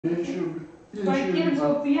Пакет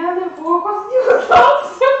был пьяный, фокус не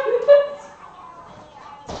удался, блядь.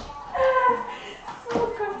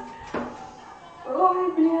 Сука.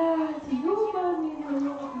 Ой, блядь, ёбаный,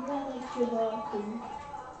 вообще нахуй.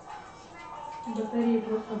 Батарея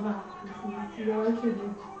просто нахуй. Я вообще,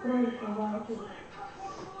 блядь, просто нахуй.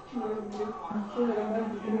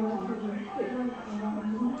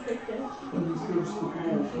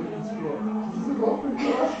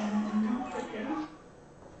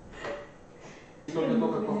 Сегодня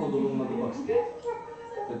только по ходу на дубах.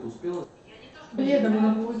 Это успела? Бледом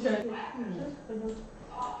она получается.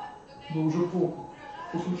 Да уже плохо.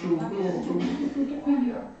 После чего было, уже какая-то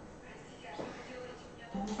хуйня.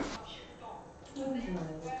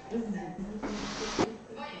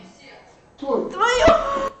 Твою!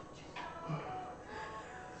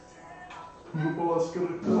 Выпала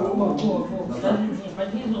скорыта.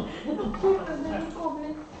 Под низу.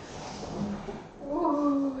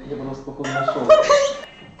 Я просто походу нашел.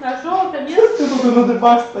 Нашел-то место? Ты тут на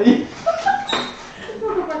дыбах стоит.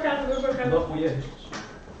 Ну-ка показывай, показывай. Нахуя?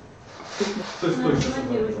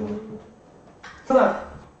 Стой.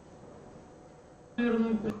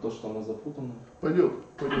 То, что она запутана. Пойдет.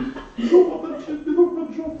 Жопа торчит, бедок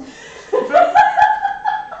под жопу.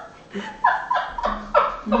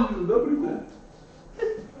 Да, прикол?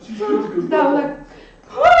 Да, вот так.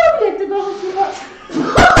 Ой, блядь, ты должен сниматься.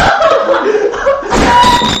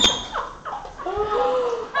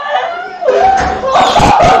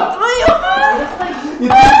 И ты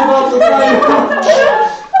сразу правильно.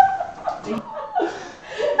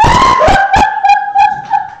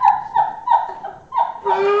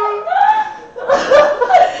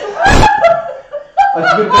 А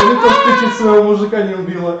теперь пойми, то, что ты чуть своего мужика не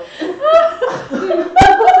убила.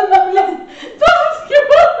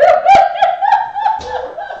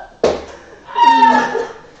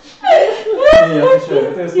 Не, я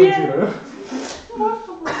отвечаю, это я смонтирую.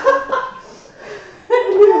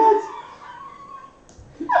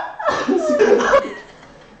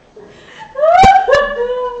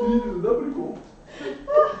 Да, прикол?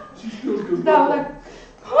 Да, вот так.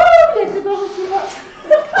 Ой, блядь, ты должен сниматься.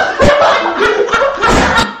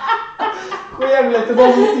 Хуя, блядь, ты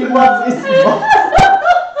должен съебаться и съебаться.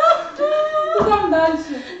 Ну там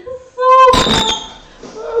дальше. Стой!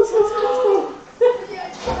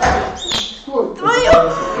 Твою!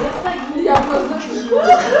 Я просто...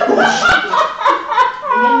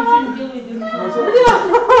 Я ничего не делаю, держу.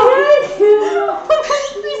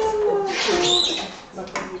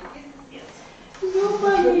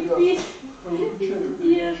 Ёбаный пись.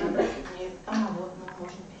 Вот,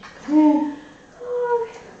 можно.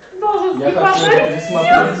 Должен Я сниматься. хочу это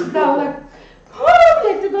пересмотреть. Да, вот так. Ой,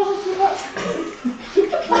 блядь, ты должен сниматься.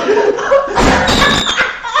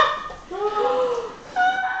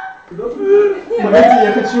 Погоди,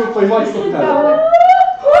 я хочу поймать Да, вот сухарь. так.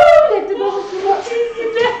 Ой, блядь, ты должен сниматься.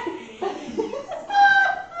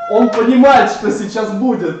 Он понимает, что сейчас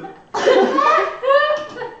будет.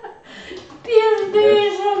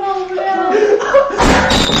 Пизды же, ну, блядь.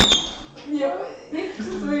 Нет,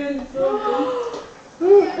 свое лицо.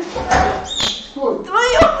 Стой!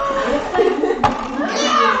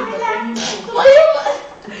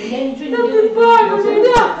 Я ничего не Да ты делаю. бабу,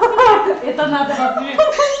 блядь. Это надо вообще.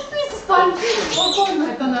 Перестань, спокойно.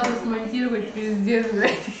 Это надо смонтировать, пиздец,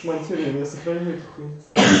 блядь. Монтируем, я сохраню эту хуйню.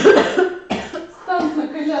 Стану на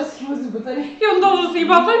коляске возле батареи. И он должен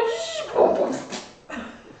съебаться.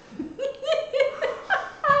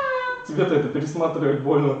 Тебе-то это пересматривать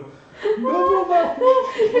больно.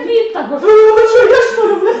 Вид такой. Ну что, я что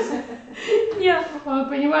ли, блядь? Нет, он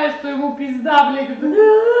понимает, что ему пизда, блядь.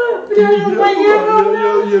 Прям он поехал.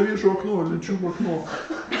 Я вижу окно, лечу в окно.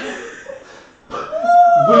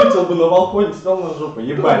 Вылетел бы на балконе, стал на жопу,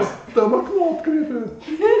 ебать. Там окно открытое.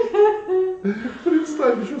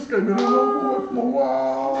 Представь, еще с камеры в окно.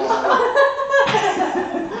 Вау!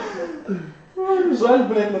 Жаль,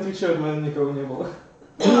 блядь, на Твиче, наверное, никого не было.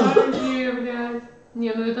 Ой, блядь.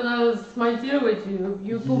 Не, ну это надо смонтировать и в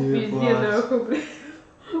YouTube везде, Ебать. нахуй, блядь.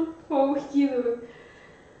 Поухидывай.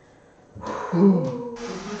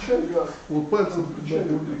 Включай газ. Вот пальцем включай.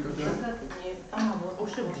 Вот,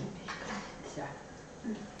 уши можно перекрыть.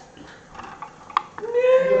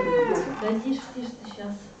 Да тише, ты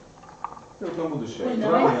сейчас. И вот на будущее. Ой,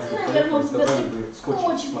 Давай, давай. если Наверное, хотите, он тебя сказали бы, скотч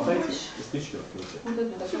очень смотайте, хочешь. и спички откройте. Вот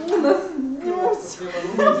это так.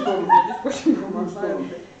 Почему у нас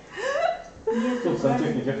Тут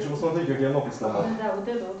сантехник, я хочу посмотреть, как я ногу сломал. Да, вот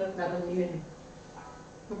это надо не видно.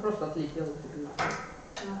 Ну просто отлетело.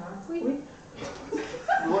 Ага. Ой.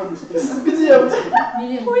 Давай быстрее. Где?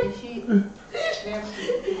 Милен, ищи.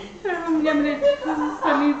 У меня, блядь,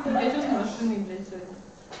 столица. Я что с машиной, блядь, сегодня?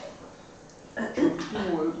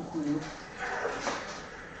 скинула эту хуйню.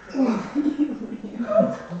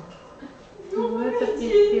 Ну это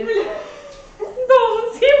пиздец.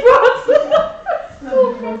 Должен съебаться.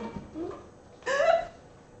 Сука.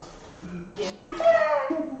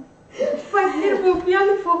 Пойдер был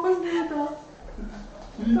пьяный, фокус не дал.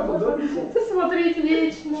 Ты смотреть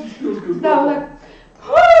вечно. Да, он так.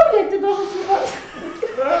 О, блядь, ты должен съебаться.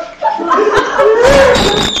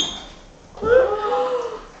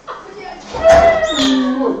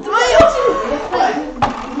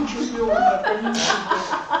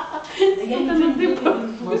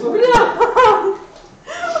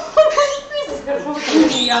 Хорошо, что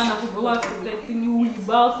я нахуй была, что, блядь, ты не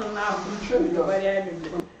уебался нахуй, говорями,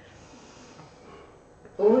 блядь.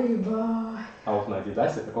 Ой, ба. А вот на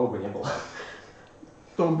Адидасе такого бы не было.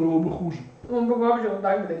 Там было бы хуже. Он бы вообще вот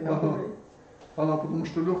так, блядь, нахуй, Ага. блядь. Она потому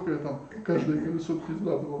что легкая, там каждое колесо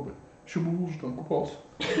пизда было бы. Еще бы в луже там купался.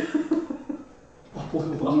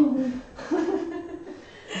 Поплыла.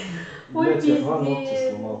 Ой, Блядь, я 2 ногти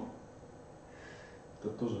пиздец. сломал. Это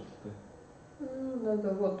тоже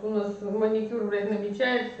Надо, вот, у нас маникюр, блядь,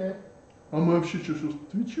 намечается. А мы вообще что, сейчас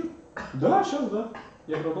вечер? Да, сейчас, да.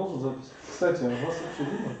 Я продолжу запись. Кстати, у вас вообще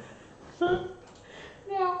видно?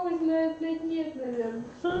 Я хуй знает, блядь, нет, наверное.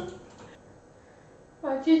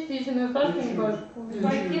 А частично, Сашка не башку.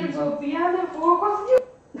 Пойдер был пьяный, фокус не...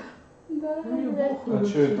 Да, Ну, блядь. А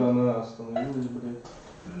что это она остановилась,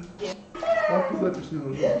 блядь? А ты запись не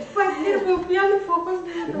нажал. Пойдер был пьяный, фокус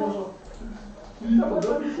не дал.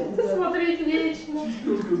 Ты смотреть вечно.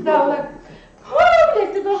 Да, он так. О,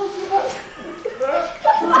 блядь, ты должен съебаться.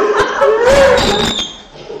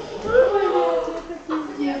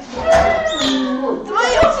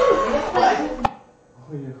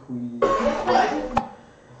 Ой, охуеть.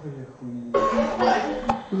 Ой, охуеть.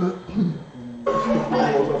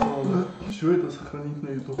 Все это сохранить на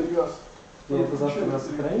YouTube. И это завтра надо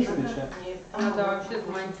сохранить или что? Надо вообще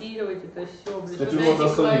смонтировать это все, блядь. Кстати, Вот вот эти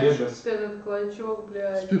особый клач- ребус. этот клочок,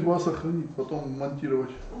 блядь. Сперва сохранить, потом монтировать.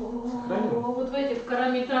 Сохранил? Вот в этих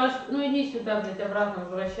корометраж. Ну иди сюда, блядь, обратно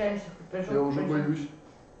возвращайся. Я уже боюсь.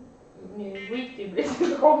 Не, выйти, блядь,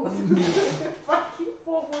 из комнаты. Факи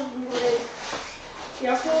фокус, блядь.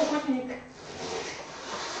 Я фокусник.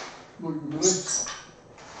 Ноги убирай.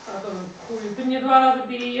 А то хуй. Ты мне 2 раза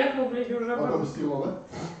переехал, блядь, уже. Отомстила, да?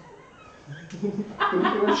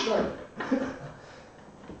 Прекращай.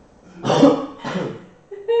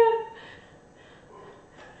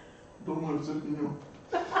 Думаю, взять меня.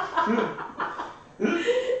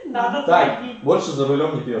 Надо Так, сходить. больше за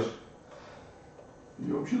рулем не пьешь.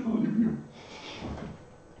 Я вообще туда не пью.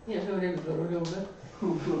 Я все время за рулем, да?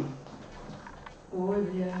 Хорошо. Ой,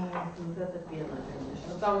 блядь, вот это пена,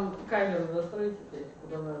 конечно. Там камеру настройте, блядь,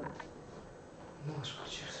 куда надо. Ну, аж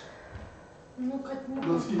включишь. Ну, как не...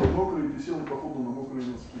 Носки мокрые, ты сел походу на мокрые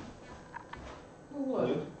носки. Ну, ладно.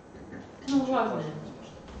 Нет? Ну, ладно.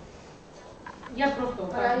 Я просто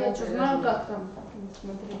вот А так я мокрый что, знаю, хожу. как там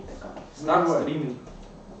смотреть так. Старт Давай. стриминг.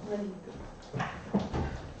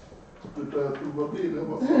 Это ты воды, да?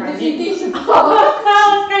 Баб? Ты еще писала.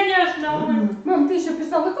 Осталось, конечно. Ой. Мам, ты еще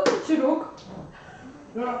писала, как вечерок.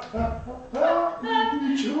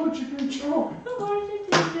 Вечерочек, вечерок. Ой,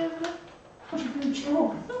 пиздец, да. Вечерочек,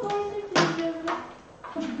 вечерок. Ой, пиздец, да.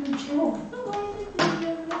 Вечерочек, вечерок. Ой,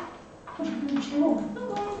 пиздец, да. Вечерочек, вечерок.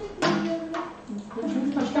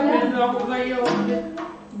 Что мне нахуй заело, блядь?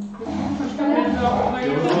 Что мне нахуй Я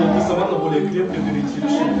заело? думаю, ты сама на более крепкое перейти Что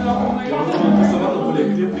мне решила. нахуй Я заело? думаю, ты сама на более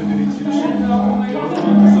крепкое перейти Что мне решила. нахуй Я заело?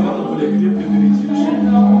 думаю, ты сама на более крепкое перейти Что мне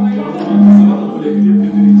решила. нахуй Я заело? думаю, ты сама на более крепкое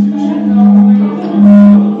перейти Что решила. мне нахуй Я заело? думаю, ты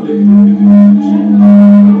сама на более крепкое перейти решила.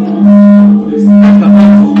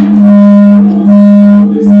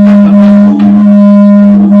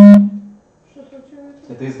 Что случилось?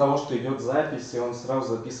 Это из-за того, что идет запись, и он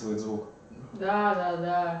сразу записывает звук.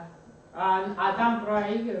 Да. А там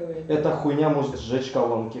проигрывает. Эта хуйня может сжечь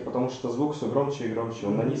колонки, потому что звук все громче и громче,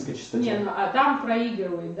 он на низкой частоте. Не, ну, а там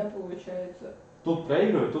проигрывает, да, получается? Тут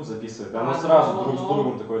проигрывает, тут записывает. Оно А, сразу ну, друг с ну.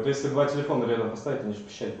 другом такое. То есть, если 2 телефона рядом поставить, они же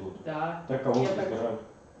пищать будут. Да. Так колонки Я так- сгорают.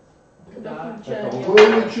 Да. Это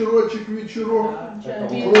Ой, вечерочек, вечерок. Это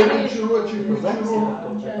Ой, вечерочек,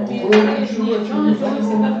 вечерок. Нет, что началось,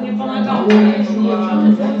 как мне по ногам поехало? Что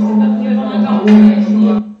началось, как мне по ногам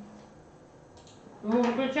поехало? Ну,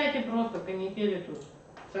 выключайте просто канители тут.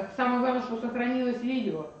 Самое главное, что сохранилось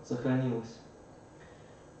видео. Сохранилось.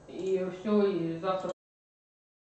 И все, и завтра